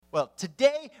Well,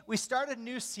 today we start a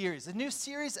new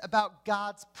series about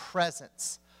God's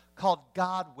presence called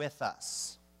God with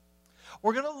Us.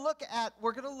 We're going to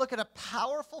look at a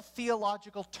powerful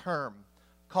theological term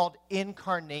called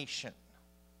incarnation.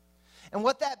 And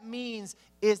what that means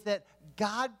is that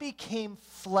God became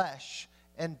flesh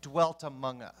and dwelt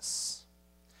among us.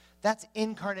 That's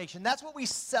incarnation. That's what we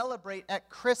celebrate at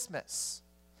Christmas.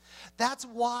 That's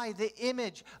why the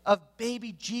image of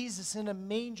baby Jesus in a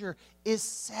manger is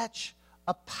such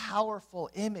a powerful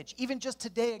image. Even just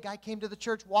today, a guy came to the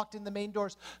church, walked in the main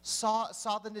doors, saw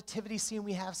the nativity scene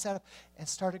we have set up, and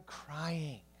started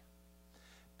crying.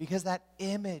 Because that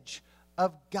image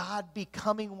of God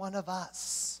becoming one of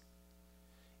us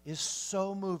is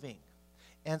so moving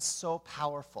and so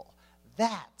powerful.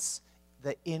 That's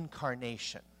the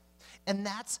incarnation. And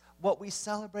that's what we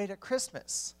celebrate at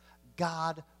Christmas,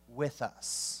 God with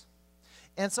us.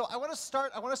 And so I want to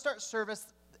start service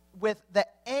with the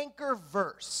anchor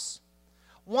verse,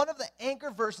 one of the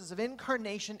anchor verses of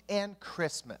incarnation and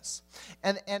Christmas.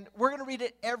 And we're going to read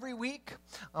it every week.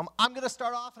 I'm going to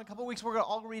start off. In a couple of weeks, we're going to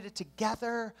all read it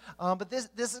together. But this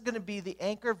is going to be the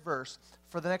anchor verse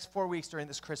for the next 4 weeks during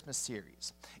this Christmas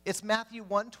series. It's Matthew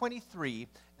 1:23,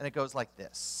 and it goes like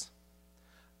this.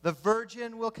 The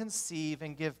virgin will conceive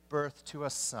and give birth to a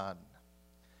son,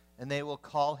 and they will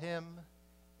call him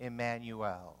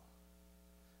Emmanuel,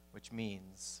 which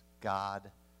means God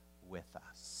with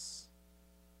us.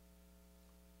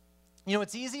 You know,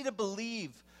 it's easy to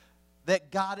believe that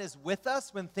God is with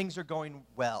us when things are going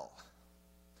well.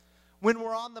 When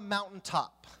we're on the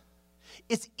mountaintop,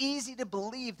 it's easy to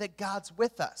believe that God's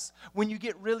with us. When you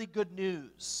get really good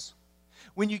news,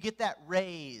 when you get that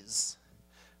raise,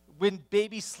 when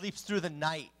baby sleeps through the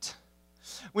night,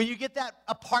 when you get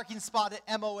a parking spot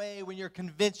at MOA, when you're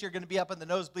convinced you're going to be up in the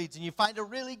nosebleeds and you find a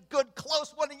really good,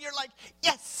 close one and you're like,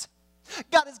 yes,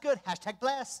 God is good,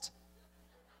 #blessed.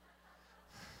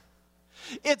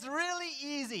 It's really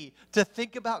easy to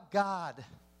think about God,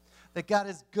 that God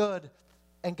is good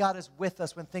and God is with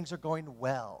us when things are going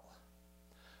well.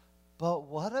 But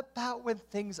what about when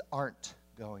things aren't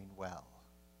going well?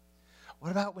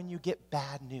 What about when you get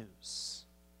bad news?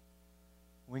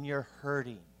 When you're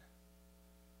hurting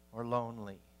or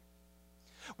lonely?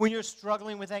 When you're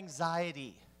struggling with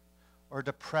anxiety or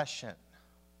depression?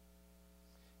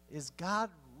 Is God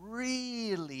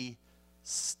really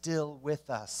still with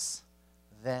us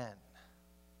then?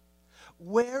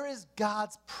 Where is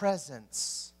God's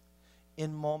presence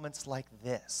in moments like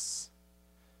this?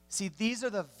 See, these are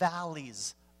the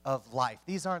valleys of life.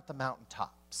 These aren't the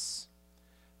mountaintops.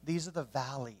 These are the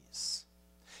valleys.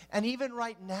 And even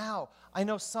right now, I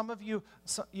know some of you,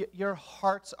 your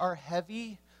hearts are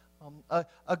heavy.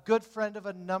 A good friend of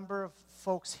a number of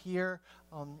folks here,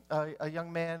 a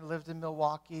young man lived in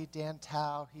Milwaukee, Dan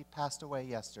Tao, he passed away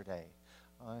yesterday.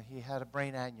 He had a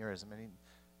brain aneurysm, and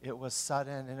it was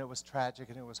sudden, and it was tragic,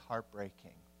 and it was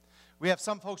heartbreaking. We have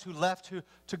some folks who left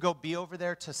to go be over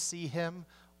there to see him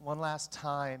one last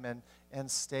time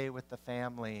and stay with the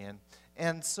family.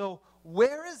 And so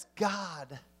where is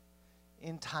God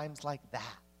in times like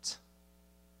that?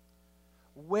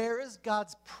 Where is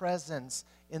God's presence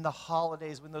in the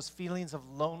holidays when those feelings of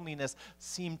loneliness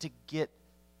seem to get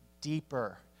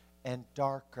deeper and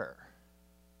darker?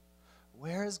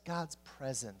 Where is God's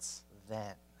presence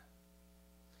then?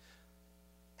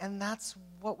 And that's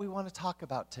what we want to talk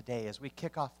about today as we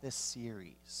kick off this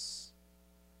series.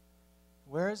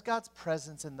 Where is God's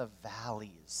presence in the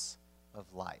valleys of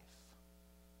life?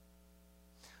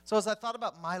 So as I thought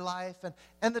about my life,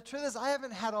 and the truth is I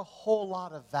haven't had a whole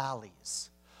lot of valleys,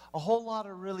 a whole lot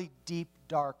of really deep,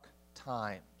 dark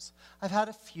times. I've had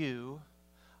a few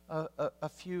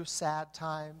sad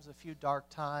times, a few dark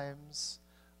times.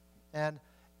 And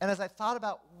as I thought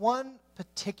about one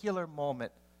particular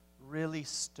moment really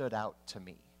stood out to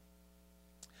me.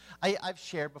 I've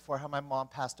shared before how my mom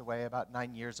passed away about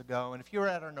 9 years ago. And if you were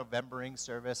at our Novembering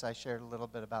service, I shared a little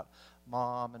bit about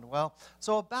Mom. And well,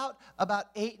 so about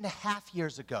 8.5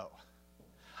 years ago,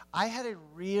 I had a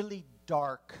really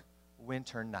dark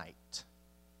winter night.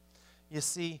 You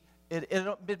see, it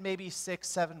had been maybe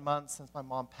 6-7 months since my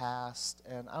mom passed,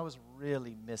 and I was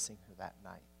really missing her that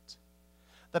night.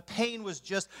 The pain was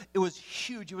it was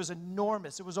huge, it was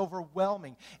enormous, it was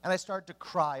overwhelming, and I started to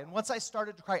cry. And once I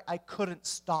started to cry, I couldn't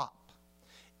stop.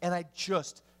 And I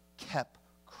just kept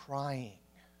crying.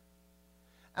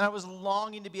 And I was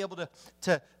longing to be able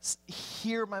to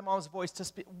hear my mom's voice,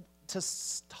 to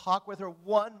talk with her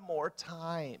one more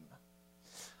time.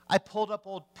 I pulled up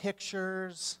old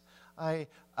pictures. I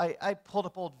pulled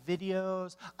up old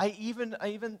videos. I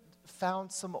even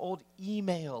found some old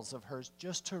emails of hers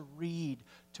just to read,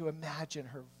 to imagine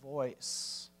her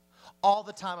voice. All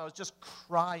the time I was just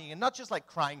crying, and not just like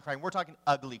crying. We're talking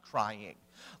ugly crying,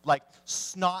 like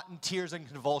snot and tears and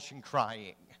convulsion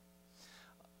crying.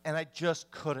 And I just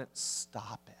couldn't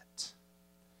stop it.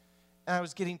 And I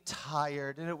was getting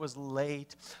tired, and it was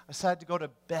late. I decided to go to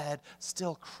bed,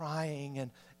 still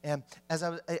crying. And as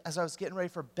I was getting ready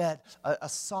for bed, a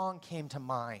song came to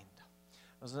mind.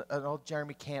 It was an old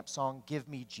Jeremy Camp song, "Give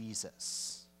Me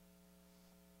Jesus."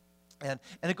 And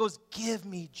it goes, "Give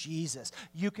me Jesus.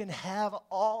 You can have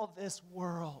all this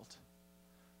world.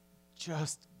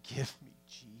 Just give me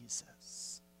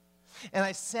Jesus." And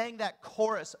I sang that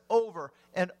chorus over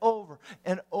and over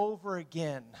and over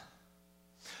again,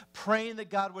 praying that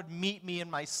God would meet me in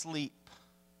my sleep,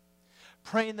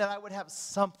 praying that I would have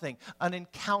something, an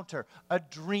encounter, a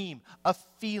dream, a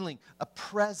feeling, a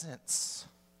presence.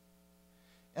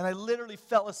 And I literally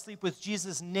fell asleep with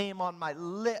Jesus' name on my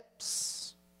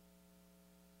lips.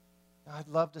 Now, I'd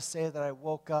love to say that I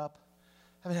woke up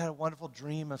having had a wonderful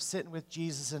dream of sitting with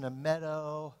Jesus in a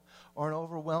meadow or an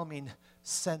overwhelming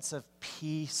sense of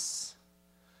peace.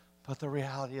 But the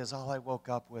reality is all I woke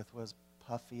up with was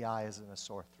puffy eyes and a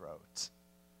sore throat.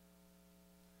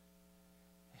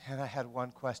 And I had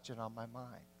one question on my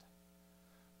mind.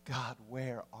 God,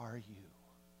 where are you?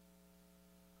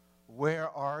 Where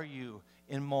are you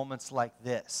in moments like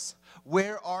this?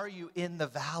 Where are you in the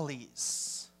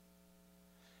valleys?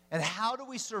 And how do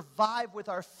we survive with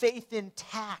our faith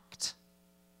intact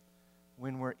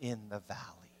when we're in the valley?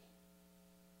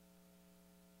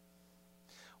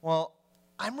 Well,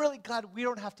 I'm really glad we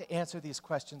don't have to answer these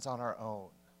questions on our own,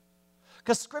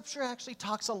 because Scripture actually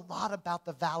talks a lot about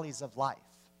the valleys of life.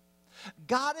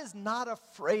 God is not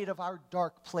afraid of our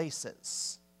dark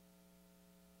places.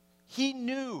 He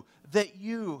knew that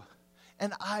you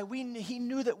and He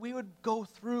knew that we would go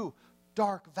through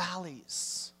dark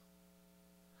valleys.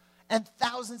 And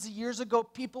thousands of years ago,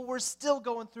 people were still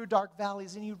going through dark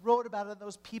valleys, and He wrote about it. And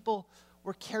those people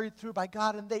were carried through by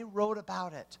God, and they wrote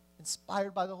about it,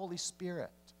 inspired by the Holy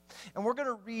Spirit. And we're going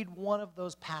to read one of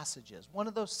those passages, one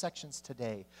of those sections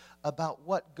today, about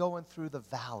what going through the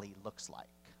valley looks like.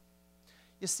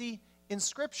 You see, in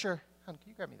Scripture, hon, can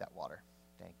you grab me that water?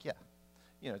 Thank you.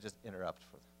 You know, just interrupt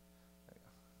for, there you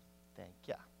go. Thank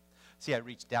you. See, I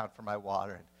reached down for my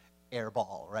water and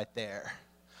airball right there.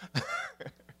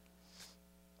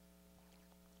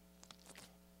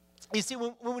 You see,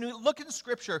 when we look in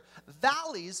Scripture,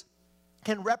 valleys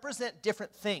can represent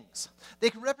different things. They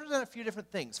can represent a few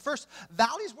different things. First,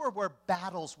 valleys were where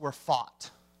battles were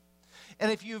fought.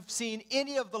 And if you've seen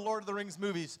any of the Lord of the Rings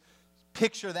movies,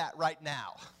 picture that right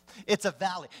now. It's a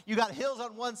valley. You got hills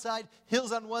on one side,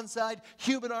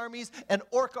 human armies and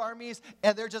orc armies,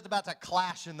 and they're just about to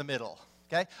clash in the middle.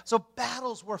 Okay? So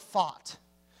battles were fought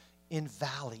in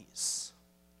valleys.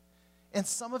 And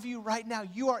some of you right now,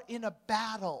 you are in a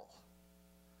battle.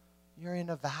 You're in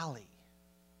a valley.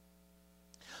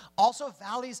 Also,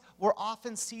 valleys were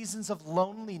often seasons of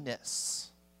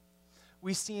loneliness.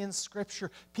 We see in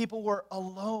Scripture people were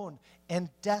alone and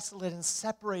desolate and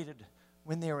separated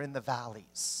when they were in the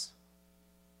valleys.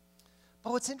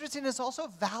 But what's interesting is also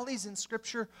valleys in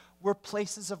Scripture were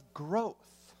places of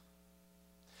growth.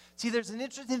 See, there's an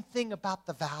interesting thing about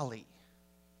the valley.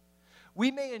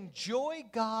 We may enjoy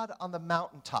God on the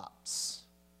mountaintops,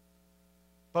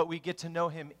 but we get to know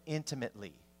Him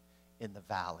intimately in the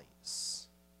valleys.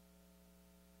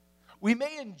 We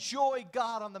may enjoy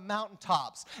God on the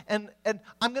mountaintops, and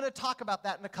I'm going to talk about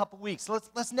that in a couple weeks.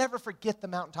 Let's never forget the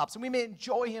mountaintops, and we may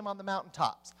enjoy Him on the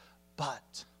mountaintops,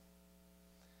 but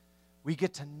we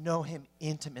get to know Him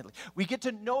intimately. We get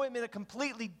to know Him in a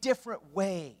completely different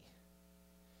way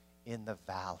in the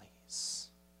valleys.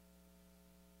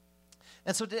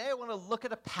 And so today I want to look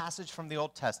at a passage from the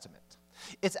Old Testament.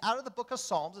 It's out of the book of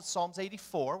Psalms. It's Psalms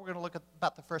 84. We're going to look at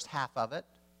about the first half of it.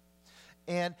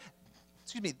 And,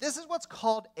 this is what's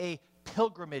called a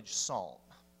pilgrimage psalm.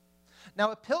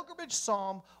 Now, a pilgrimage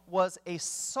psalm was a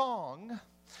song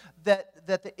that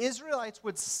the Israelites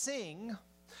would sing,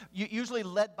 usually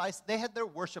led by, they had their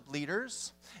worship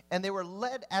leaders, and they were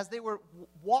led as they were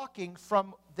walking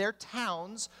from their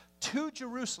towns to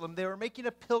Jerusalem. They were making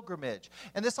a pilgrimage.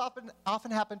 And this often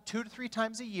happened 2 to 3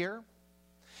 times a year.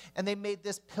 And they made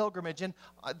this pilgrimage, and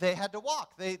they had to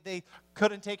walk. They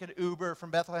couldn't take an Uber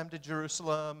from Bethlehem to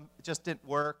Jerusalem. It just didn't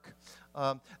work.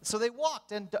 So they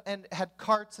walked and had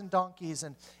carts and donkeys,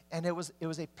 and it was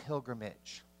a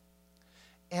pilgrimage.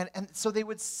 And so they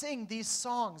would sing these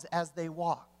songs as they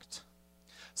walked.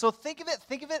 So think of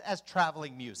it as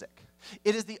traveling music.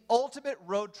 It is the ultimate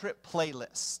road trip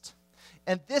playlist.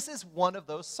 And this is one of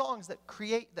those songs that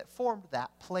formed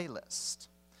that playlist.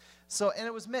 So, and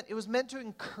it was meant to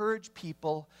encourage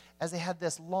people as they had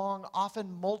this long,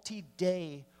 often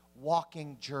multi-day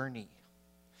walking journey.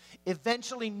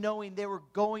 Eventually knowing they were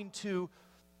going to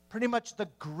pretty much the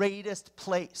greatest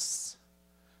place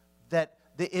that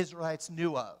the Israelites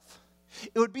knew of.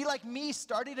 It would be like me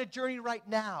starting a journey right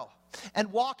now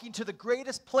and walking to the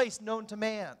greatest place known to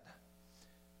man,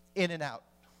 In-N-Out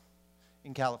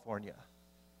in California.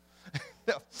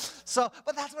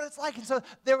 But that's what it's like. And so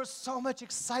there was so much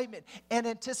excitement and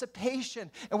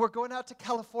anticipation. And we're going out to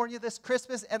California this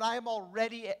Christmas, and I am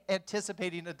already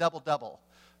anticipating a double-double.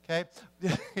 Okay?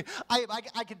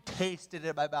 I can taste it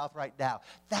in my mouth right now.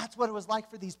 That's what it was like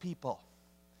for these people.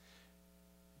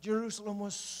 Jerusalem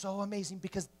was so amazing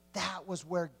because that was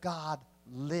where God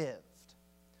lived.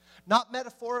 Not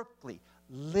metaphorically,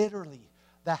 literally,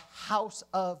 the house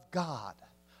of God,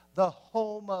 the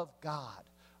home of God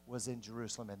was in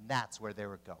Jerusalem, and that's where they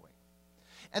were going.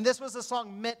 And this was a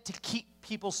song meant to keep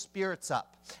people's spirits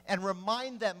up and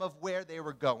remind them of where they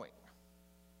were going.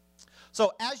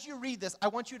 So as you read this, I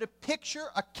want you to picture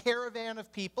a caravan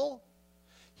of people.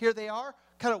 Here they are,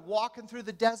 kind of walking through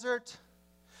the desert.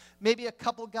 Maybe a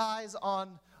couple guys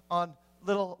on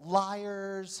little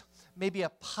lyres, maybe a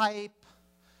pipe.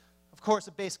 Of course,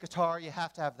 a bass guitar, you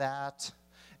have to have that.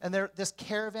 And this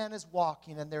caravan is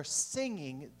walking, and they're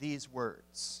singing these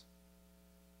words.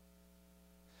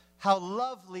 How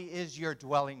lovely is your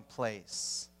dwelling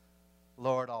place,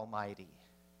 Lord Almighty.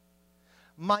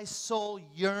 My soul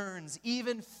yearns,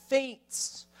 even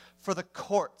faints, for the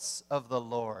courts of the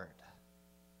Lord.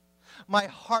 My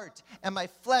heart and my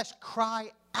flesh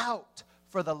cry out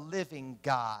for the living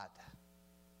God.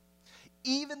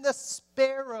 Even the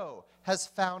sparrow has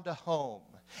found a home,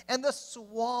 and the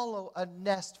swallow a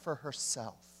nest for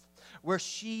herself, where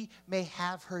she may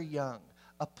have her young,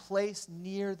 a place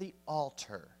near the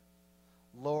altar.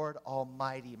 Lord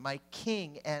Almighty, my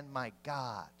King and my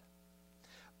God.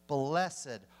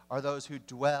 Blessed are those who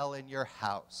dwell in your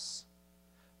house.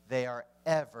 They are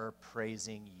ever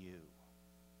praising you.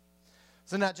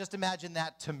 So now just imagine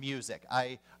that to music.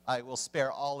 I will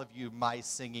spare all of you my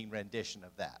singing rendition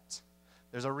of that.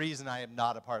 There's a reason I am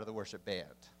not a part of the worship band.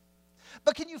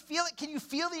 But can you feel it? Can you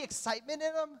feel the excitement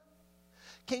in them?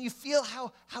 Can you feel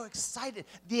how excited?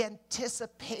 The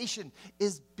anticipation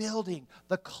is building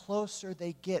the closer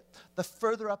they get. The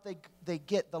further up they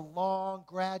get, the long,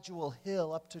 gradual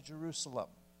hill up to Jerusalem.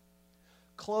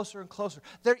 Closer and closer.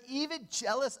 They're even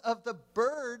jealous of the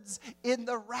birds in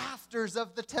the rafters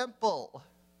of the temple.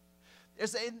 They're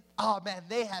saying, oh man,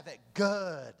 they have it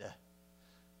good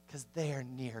because they are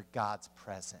near God's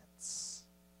presence.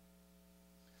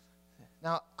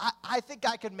 Now, I think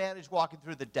I could manage walking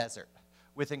through the desert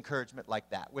with encouragement like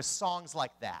that, with songs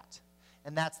like that.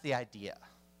 And that's the idea.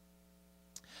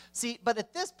 See, but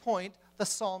at this point, the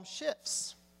psalm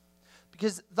shifts.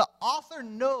 Because the author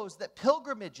knows that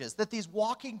pilgrimages, that these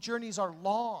walking journeys are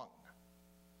long.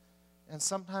 And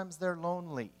sometimes they're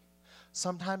lonely.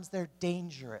 Sometimes they're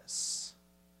dangerous.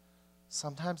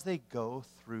 Sometimes they go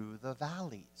through the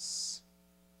valleys.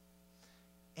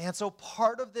 And so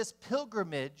part of this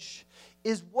pilgrimage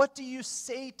is, what do you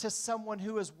say to someone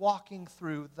who is walking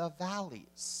through the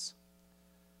valleys?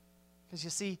 Because you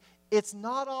see, it's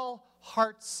not all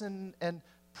hearts and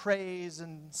praise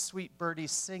and sweet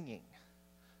birdies singing.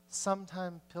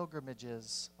 Sometimes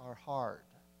pilgrimages are hard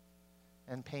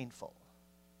and painful.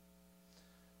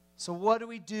 So what do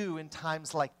we do in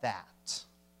times like that?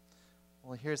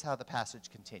 Well, here's how the passage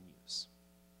continues.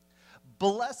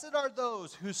 Blessed are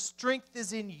those whose strength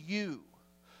is in you,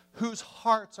 whose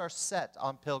hearts are set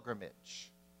on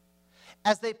pilgrimage.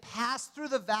 As they pass through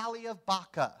the valley of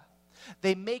Baca,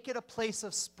 they make it a place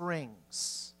of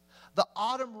springs. The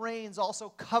autumn rains also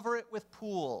cover it with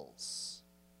pools.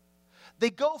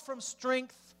 They go from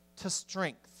strength to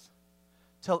strength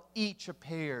till each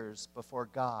appears before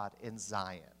God in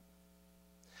Zion.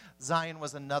 Zion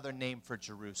was another name for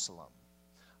Jerusalem.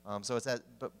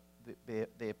 But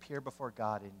they appear before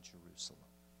God in Jerusalem.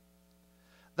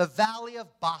 The Valley of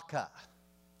Baca.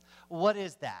 What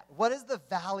is that? What is the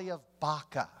Valley of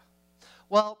Baca?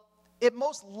 Well, it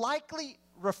most likely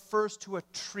refers to a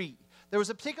tree. There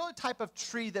was a particular type of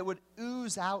tree that would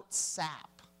ooze out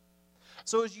sap.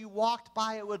 So as you walked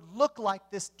by, it would look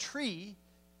like this tree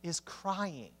is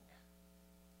crying.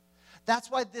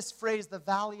 That's why this phrase, the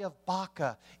Valley of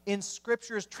Baca, in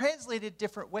Scripture is translated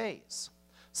different ways.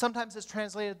 Sometimes it's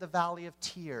translated the Valley of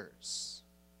Tears.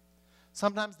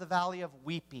 Sometimes the Valley of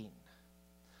Weeping.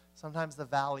 Sometimes the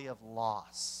Valley of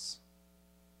Loss.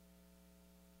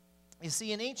 You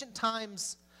see, in ancient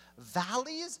times,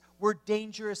 Valleys were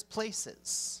dangerous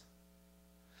places.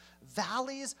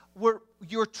 Valleys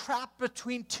you're trapped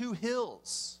between two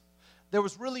hills. There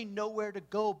was really nowhere to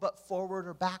go but forward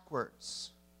or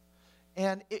backwards.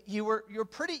 And you're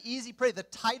pretty easy prey. The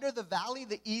tighter the valley,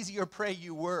 the easier prey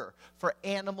you were for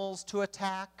animals to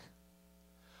attack,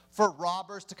 for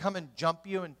robbers to come and jump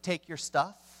you and take your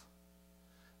stuff.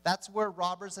 That's where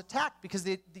robbers attacked because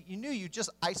you knew you just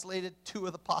isolated two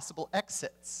of the possible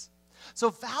exits. So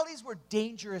valleys were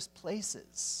dangerous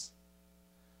places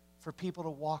for people to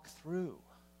walk through.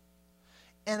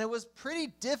 And it was pretty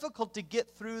difficult to get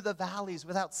through the valleys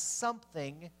without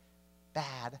something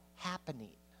bad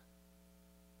happening.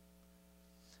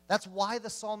 That's why the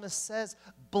psalmist says,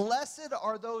 "Blessed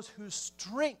are those whose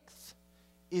strength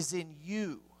is in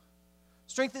you."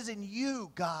 Strength is in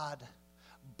you, God.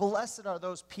 Blessed are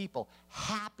those people.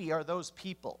 Happy are those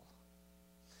people.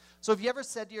 So have you ever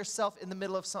said to yourself in the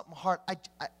middle of something hard,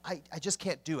 I just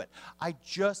can't do it. I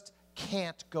just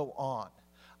can't go on.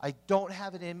 I don't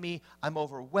have it in me. I'm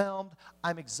overwhelmed.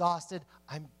 I'm exhausted.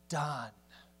 I'm done.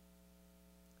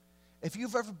 If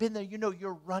you've ever been there, you know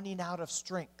you're running out of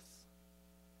strength.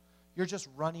 You're just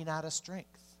running out of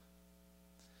strength.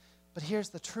 But here's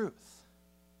the truth.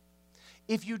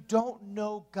 If you don't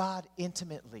know God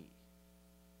intimately,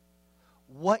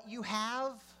 what you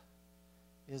have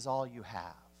is all you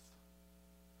have.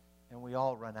 And we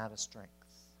all run out of strength.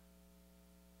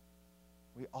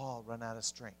 We all run out of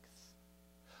strength.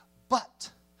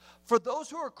 But for those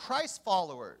who are Christ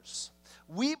followers,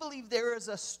 we believe there is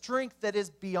a strength that is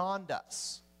beyond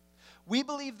us. We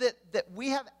believe that we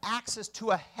have access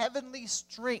to a heavenly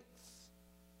strength.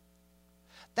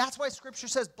 That's why Scripture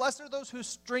says, "Blessed are those whose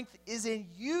strength is in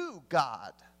you,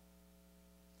 God."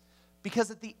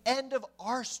 Because at the end of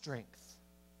our strength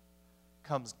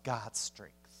comes God's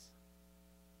strength.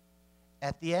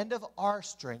 At the end of our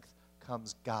strength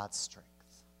comes God's strength.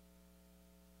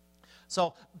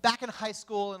 So back in high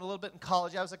school and a little bit in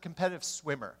college, I was a competitive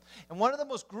swimmer. And one of the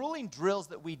most grueling drills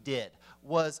that we did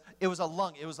was a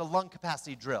lung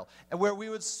capacity drill. And where we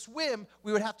would swim,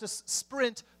 we would have to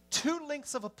sprint 2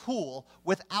 lengths of a pool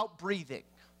without breathing.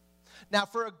 Now,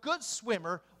 for a good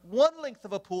swimmer, 1 length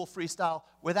of a pool freestyle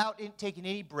without taking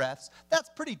any breaths, that's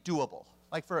pretty doable.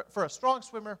 Like for a strong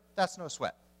swimmer, that's no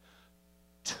sweat.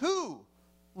 2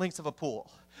 lengths of a pool,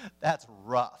 that's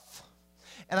rough.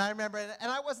 And I remember,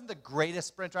 and I wasn't the greatest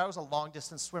sprinter. I was a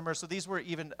long-distance swimmer, so these were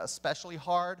even especially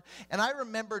hard. And I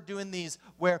remember doing these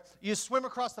where you swim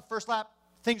across the first lap,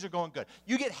 things are going good.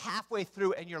 You get halfway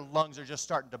through, and your lungs are just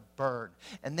starting to burn,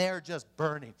 and they're just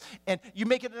burning. And you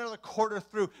make it another quarter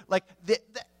through, like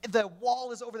the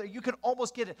wall is over there. You can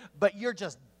almost get it, but you're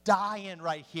just dying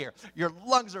right here. Your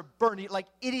lungs are burning like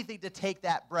anything to take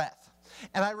that breath.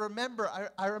 And I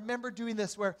remember doing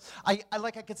this where I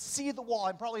could see the wall.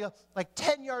 I'm probably like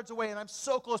 10 yards away, and I'm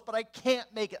so close, but I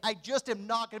can't make it. I just am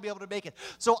not going to be able to make it.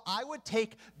 So I would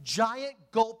take giant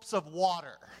gulps of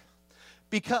water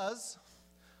because,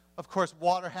 of course,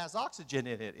 water has oxygen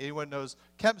in it. Anyone knows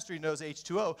chemistry knows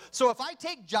H2O. So if I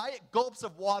take giant gulps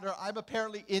of water, I'm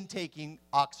apparently intaking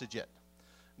oxygen.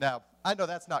 Now, I know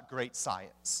that's not great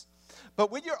science.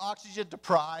 But when you're oxygen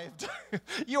deprived,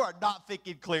 you are not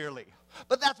thinking clearly.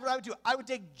 But that's what I would do. I would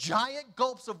take giant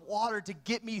gulps of water to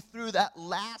get me through that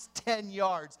last 10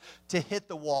 yards to hit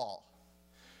the wall.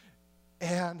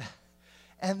 And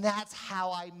that's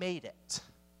how I made it.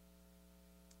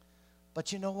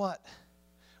 But you know what?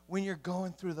 When you're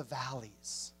going through the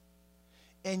valleys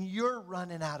and you're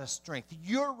running out of strength,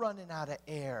 you're running out of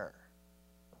air.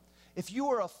 If you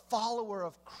are a follower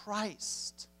of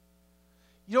Christ,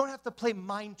 you don't have to play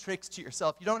mind tricks to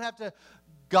yourself. You don't have to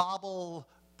gobble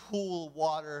pool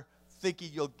water thinking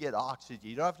you'll get oxygen.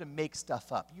 You don't have to make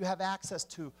stuff up. You have access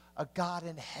to a God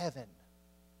in heaven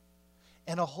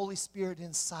and a Holy Spirit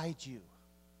inside you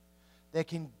that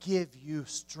can give you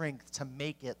strength to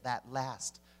make it that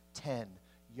last 10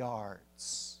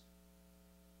 yards.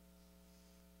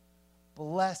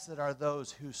 Blessed are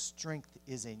those whose strength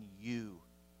is in you,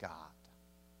 God.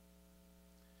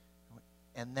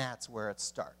 And that's where it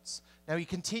starts. Now he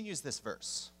continues this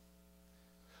verse.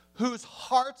 Whose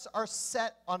hearts are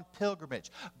set on pilgrimage.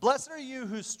 Blessed are you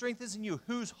whose strength is in you,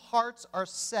 whose hearts are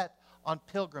set on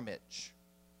pilgrimage.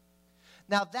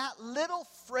 Now that little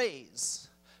phrase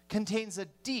contains a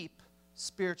deep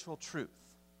spiritual truth.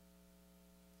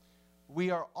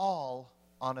 We are all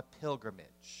on a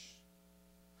pilgrimage.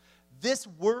 This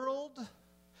world,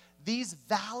 these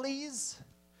valleys,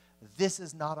 this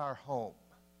is not our home.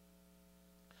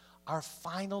 Our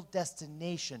final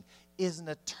destination is an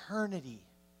eternity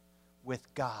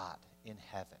with God in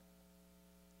heaven.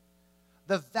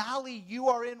 The valley you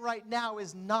are in right now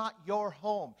is not your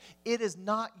home. It is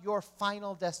not your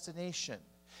final destination.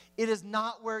 It is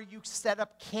not where you set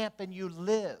up camp and you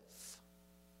live.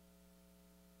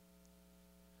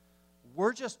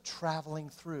 We're just traveling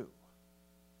through.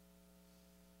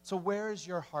 So where is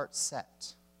your heart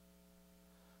set?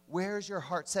 Where is your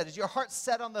heart set? Is your heart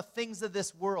set on the things of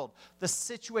this world, the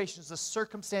situations, the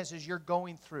circumstances you're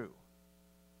going through?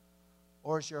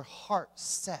 Or is your heart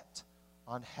set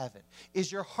on heaven? Is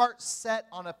your heart set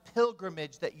on a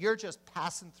pilgrimage that you're just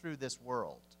passing through this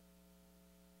world?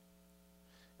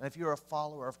 And if you're a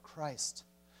follower of Christ,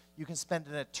 you can spend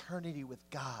an eternity with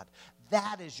God.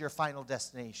 That is your final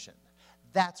destination.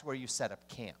 That's where you set up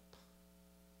camp.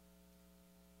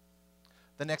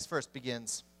 The next verse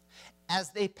begins, as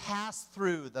they pass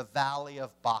through the valley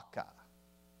of Baca.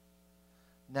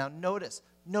 Now notice,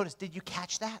 did you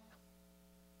catch that?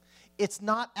 It's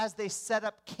not as they set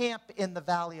up camp in the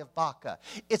valley of Baca.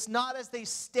 It's not as they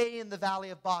stay in the valley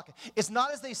of Baca. It's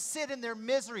not as they sit in their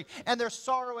misery and their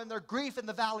sorrow and their grief in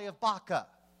the valley of Baca.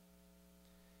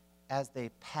 As they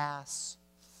pass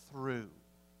through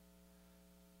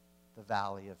the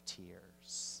valley of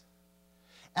tears.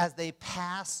 As they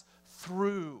pass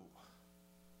through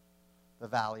the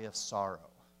valley of sorrow.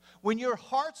 When your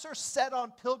hearts are set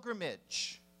on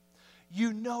pilgrimage,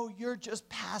 you know you're just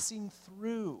passing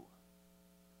through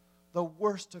the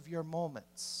worst of your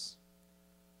moments.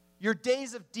 Your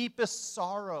days of deepest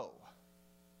sorrow,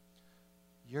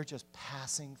 you're just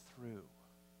passing through.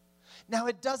 Now,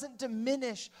 it doesn't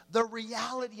diminish the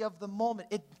reality of the moment.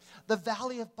 The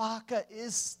valley of Baca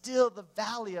is still the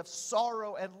valley of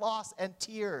sorrow and loss and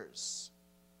tears.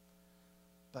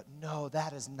 But no,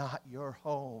 that is not your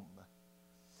home.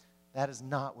 That is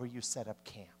not where you set up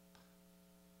camp.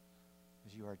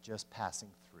 Because you are just passing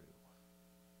through.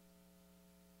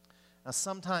 Now,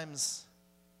 sometimes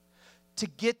to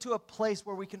get to a place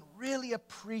where we can really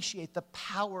appreciate the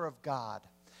power of God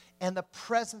and the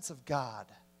presence of God,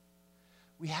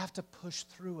 we have to push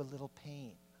through a little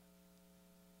pain.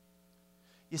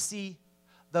 You see,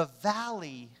 the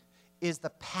valley is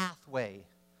the pathway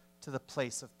to the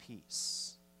place of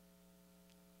peace.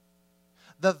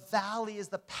 The valley is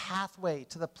the pathway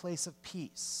to the place of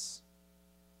peace.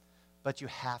 But you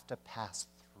have to pass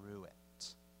through it.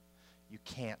 You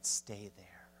can't stay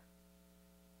there.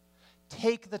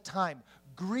 Take the time.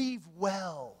 Grieve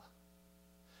well.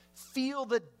 Feel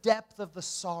the depth of the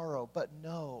sorrow, but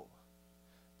know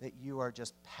that you are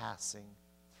just passing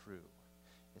through.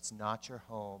 It's not your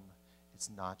home. It's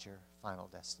not your final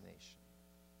destination.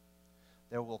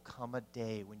 There will come a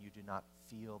day when you do not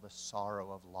feel the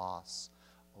sorrow of loss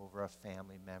over a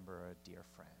family member or a dear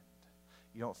friend.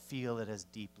 You don't feel it as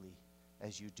deeply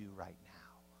as you do right now.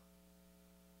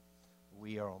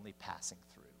 We are only passing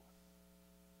through.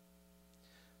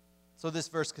 So this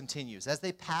verse continues. As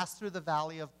they pass through the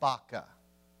valley of Baca,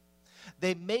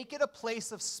 they make it a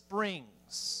place of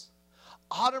springs.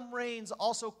 Autumn rains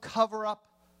also cover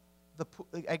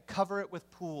it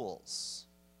with pools.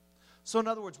 So in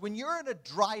other words, when you're in a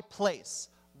dry place,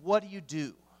 what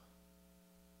do?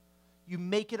 You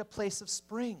make it a place of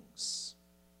springs.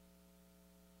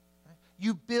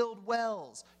 You build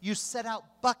wells. You set out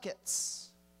buckets.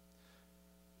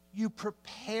 You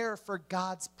prepare for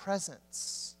God's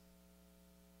presence.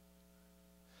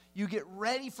 You get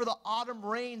ready for the autumn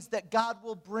rains that God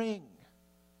will bring.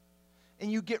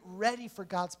 And you get ready for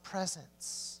God's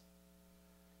presence.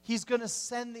 He's going to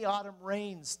send the autumn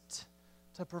rains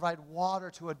to provide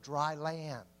water to a dry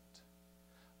land.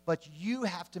 But you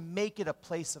have to make it a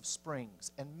place of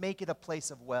springs and make it a place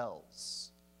of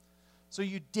wells. So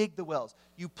you dig the wells.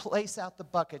 You place out the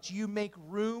buckets. You make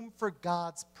room for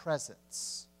God's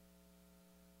presence.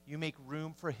 You make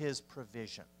room for His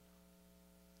provision.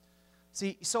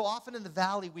 See, so often in the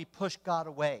valley we push God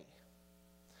away.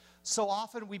 So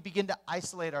often we begin to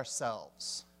isolate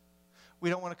ourselves. We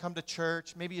don't want to come to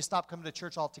church. Maybe you stop coming to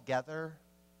church altogether.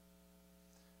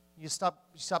 You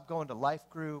stop going to life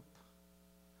group.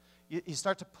 You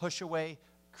start to push away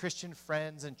Christian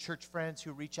friends and church friends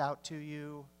who reach out to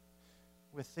you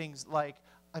with things like,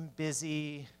 I'm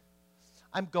busy,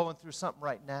 I'm going through something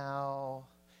right now,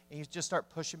 and you just start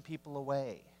pushing people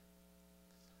away.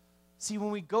 See,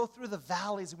 when we go through the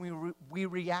valleys and we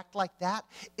react like that,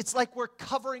 it's like we're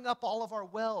covering up all of our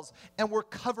wells and we're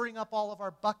covering up all of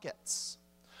our buckets.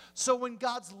 So when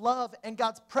God's love and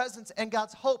God's presence and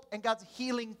God's hope and God's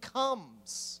healing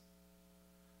comes,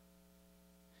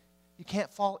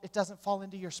 it doesn't fall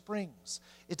into your springs.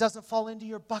 It doesn't fall into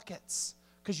your buckets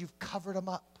because you've covered them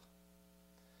up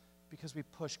because we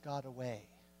push God away.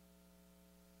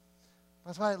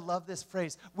 That's why I love this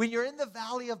phrase. When you're in the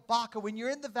valley of Baca, when you're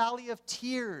in the valley of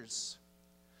tears,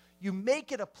 you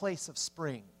make it a place of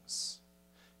springs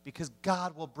because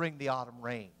God will bring the autumn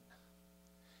rain.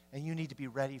 And you need to be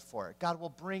ready for it. God will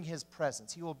bring his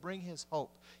presence. He will bring his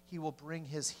hope. He will bring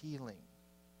his healing.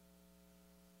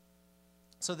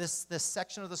 So this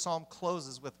section of the psalm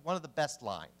closes with one of the best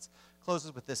lines.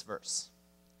 Closes with this verse.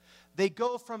 They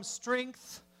go from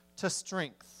strength to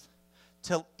strength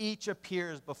till each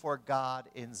appears before God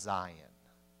in Zion.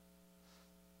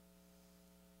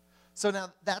 So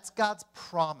now that's God's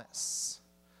promise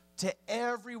to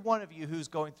every one of you who's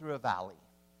going through a valley.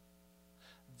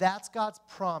 That's God's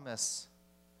promise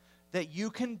that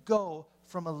you can go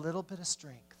from a little bit of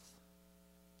strength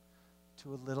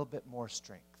to a little bit more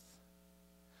strength,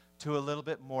 to a little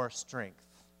bit more strength,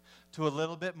 to a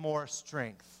little bit more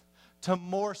strength, to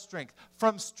more strength,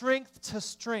 from strength to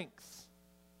strength.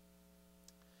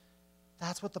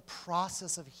 That's what the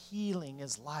process of healing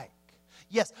is like.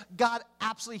 Yes, God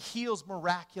absolutely heals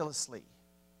miraculously,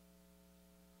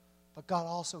 but God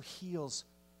also heals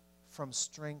from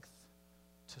strength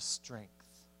to strength.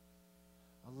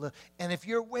 And if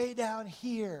you're way down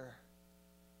here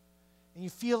and you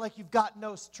feel like you've got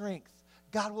no strength,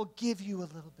 God will give you a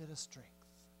little bit of strength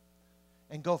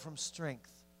and go from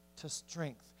strength to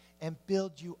strength and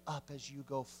build you up as you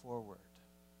go forward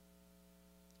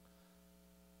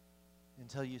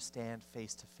until you stand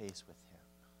face to face with him.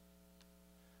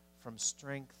 From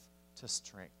strength to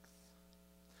strength.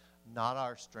 Not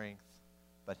our strength,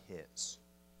 but his.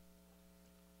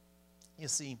 You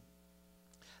see,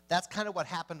 that's kind of what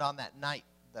happened on that night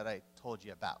that I told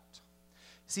you about.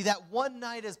 See, that one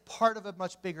night is part of a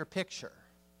much bigger picture.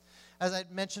 As I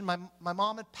mentioned, my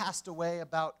mom had passed away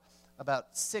about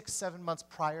 6-7 months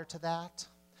prior to that,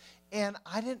 and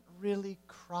I didn't really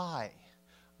cry.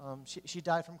 She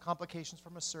died from complications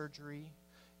from a surgery.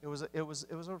 It was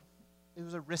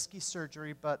a risky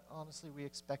surgery, but honestly, we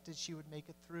expected she would make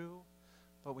it through,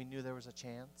 but we knew there was a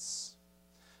chance.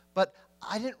 But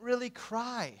I didn't really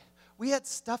cry. We had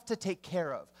stuff to take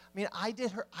care of. I mean, I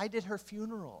did her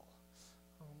funeral.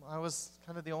 I was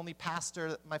kind of the only pastor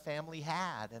that my family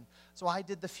had, and so I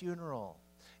did the funeral.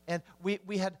 And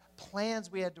we had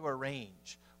plans we had to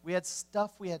arrange. We had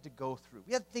stuff we had to go through.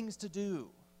 We had things to do.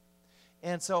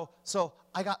 And so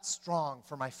I got strong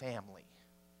for my family.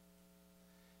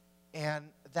 And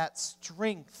that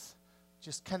strength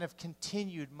just kind of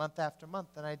continued month after month,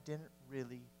 and I didn't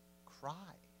really cry.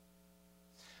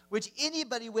 Which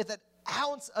anybody with an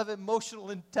ounce of emotional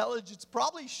intelligence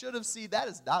probably should have seen that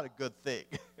as not a good thing.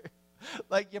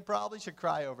 Like, you probably should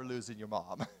cry over losing your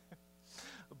mom.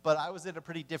 But I was in a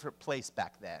pretty different place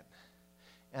back then,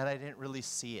 and I didn't really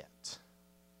see it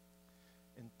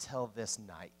until this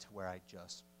night where I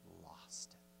just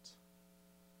lost it.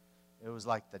 It was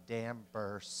like the dam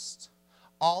burst.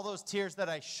 All those tears that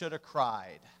I should have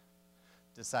cried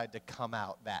decided to come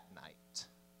out that night.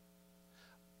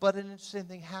 But an interesting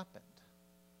thing happened.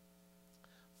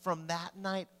 From that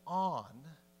night on,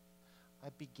 I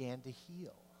began to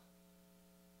heal.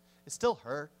 It still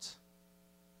hurt.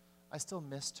 I still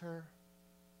missed her.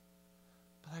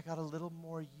 But I got a little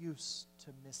more used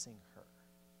to missing her.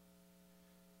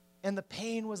 And the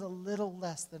pain was a little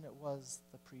less than it was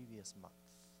the previous month.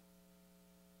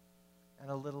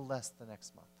 And a little less the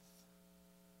next month.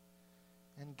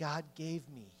 And God gave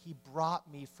me, he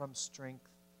brought me from strength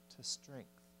to strength.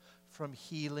 From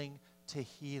healing to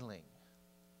healing.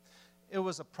 It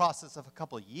was a process of a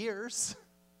couple of years,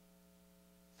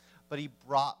 but he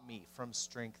brought me from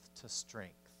strength to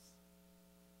strength.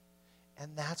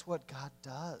 And that's what God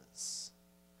does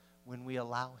when we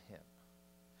allow him.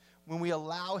 When we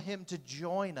allow him to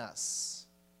join us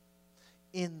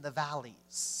in the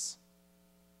valleys,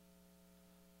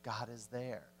 God is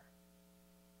there.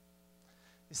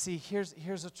 You see,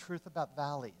 here's a truth about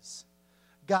valleys.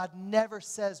 God never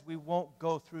says we won't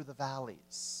go through the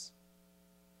valleys,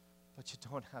 but you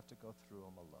don't have to go through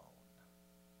them alone.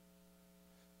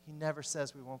 He never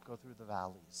says we won't go through the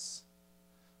valleys,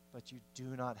 but you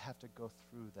do not have to go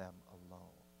through them alone.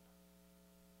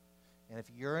 And if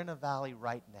you're in a valley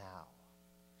right now,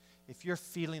 if you're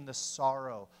feeling the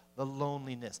sorrow, the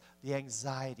loneliness, the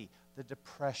anxiety, the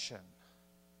depression,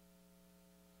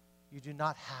 you do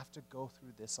not have to go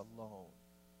through this alone.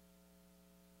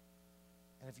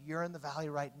 And if you're in the valley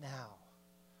right now,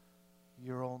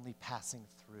 you're only passing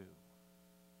through.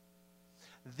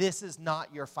 This is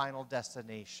not your final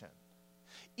destination.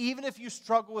 Even if you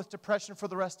struggle with depression for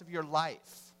the rest of your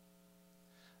life,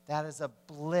 that is a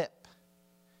blip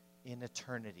in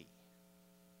eternity.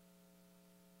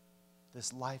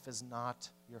 This life is not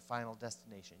your final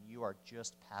destination. You are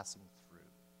just passing through.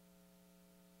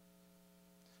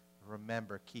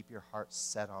 remember, keep your heart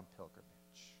set on pilgrimage.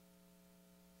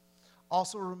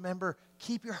 Also remember,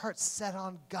 keep your heart set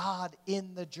on God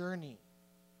in the journey.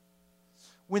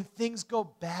 When things go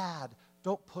bad,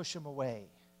 don't push him away.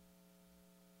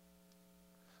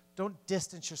 Don't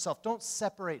distance yourself. Don't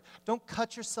separate. Don't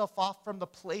cut yourself off from the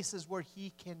places where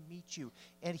he can meet you.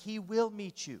 And he will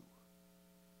meet you.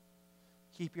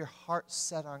 Keep your heart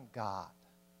set on God.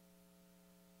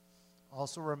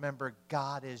 Also remember,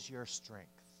 God is your strength.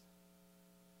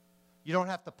 You don't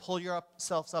have to pull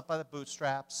yourselves up by the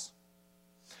bootstraps.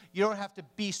 You don't have to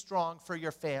be strong for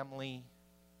your family.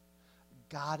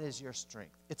 God is your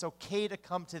strength. It's okay to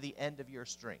come to the end of your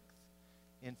strength.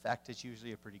 In fact, it's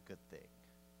usually a pretty good thing,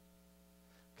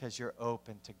 because you're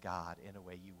open to God in a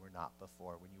way you were not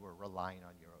before when you were relying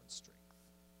on your own strength.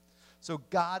 So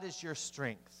God is your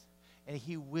strength, and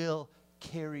he will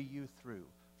carry you through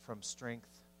from strength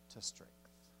to strength.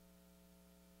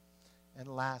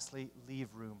 And lastly,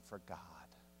 leave room for God.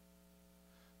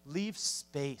 Leave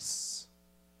space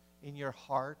in your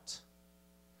heart,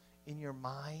 in your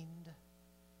mind,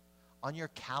 on your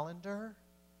calendar.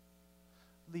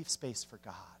 Leave space for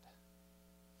God.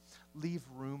 Leave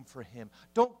room for him.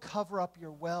 Don't cover up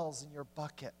your wells and your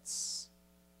buckets,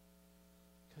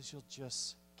 because you'll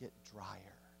just get drier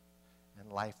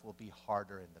and life will be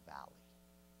harder in the valley.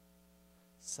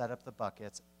 Set up the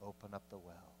buckets, open up the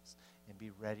wells, and be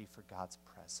ready for God's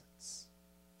presence.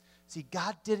 See,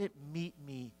 God didn't meet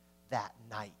me that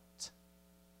night.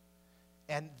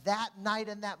 And that night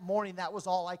and that morning, that was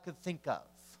all I could think of.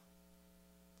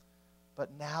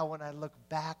 But now when I look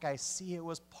back, I see it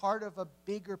was part of a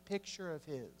bigger picture of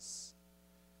his.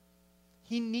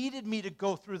 He needed me to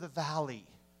go through the valley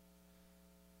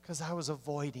because I was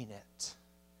avoiding it.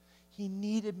 He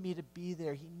needed me to be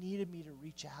there. He needed me to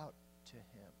reach out to him.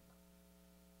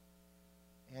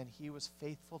 And he was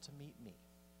faithful to meet me.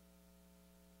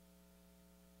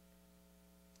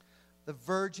 The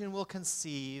virgin will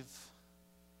conceive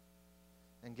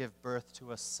and give birth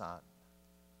to a son,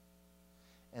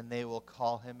 and they will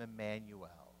call him Emmanuel,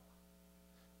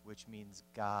 which means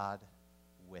God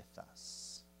with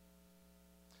us.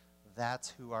 That's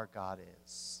who our God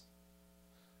is.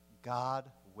 God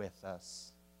with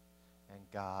us and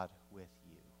God with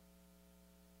you.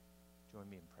 Join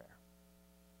me in prayer.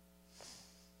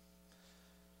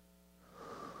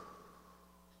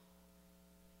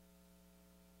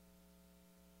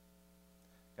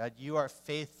 God, you are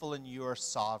faithful and you are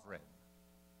sovereign.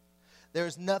 There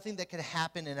is nothing that can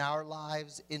happen in our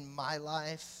lives, in my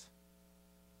life,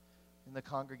 in the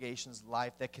congregation's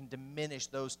life, that can diminish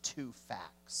those two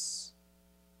facts.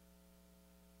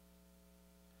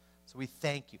 So we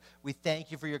thank you. We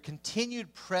thank you for your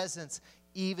continued presence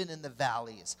even in the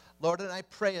valleys. Lord, and I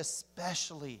pray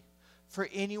especially for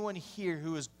anyone here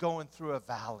who is going through a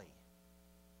valley,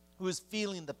 who is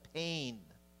feeling the pain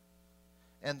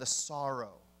and the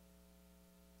sorrow.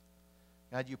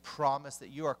 God, you promise that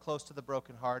you are close to the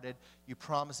brokenhearted. You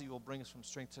promise that you will bring us from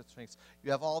strength to strength.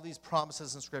 You have all these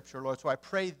promises in Scripture, Lord. So I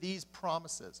pray these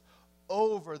promises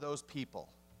over those people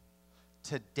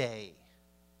today.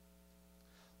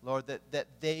 Lord, that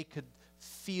they could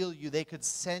feel you, they could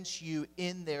sense you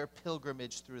in their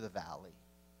pilgrimage through the valley.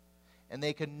 And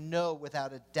they could know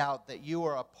without a doubt that you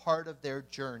are a part of their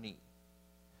journey.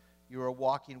 You are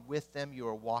walking with them, you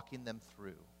are walking them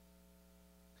through.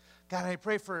 God, I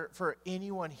pray for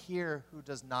anyone here who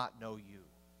does not know you.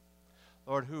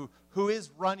 Lord, who is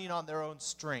running on their own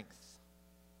strength.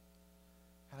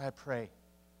 And I pray,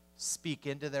 speak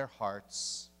into their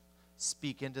hearts,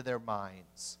 speak into their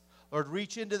minds. Lord,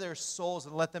 reach into their souls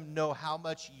and let them know how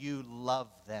much you love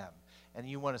them and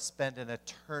you want to spend an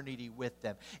eternity with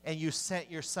them. And you sent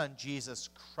your Son, Jesus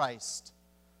Christ,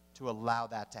 to allow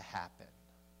that to happen.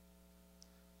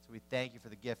 We thank you for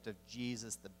the gift of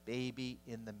Jesus, the baby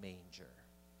in the manger,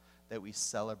 that we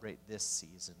celebrate this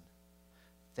season.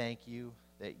 Thank you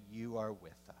that you are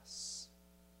with us.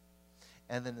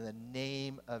 And then in the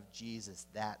name of Jesus,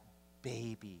 that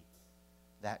baby,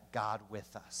 that God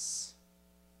with us.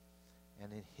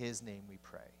 And in his name we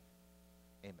pray.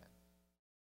 Amen.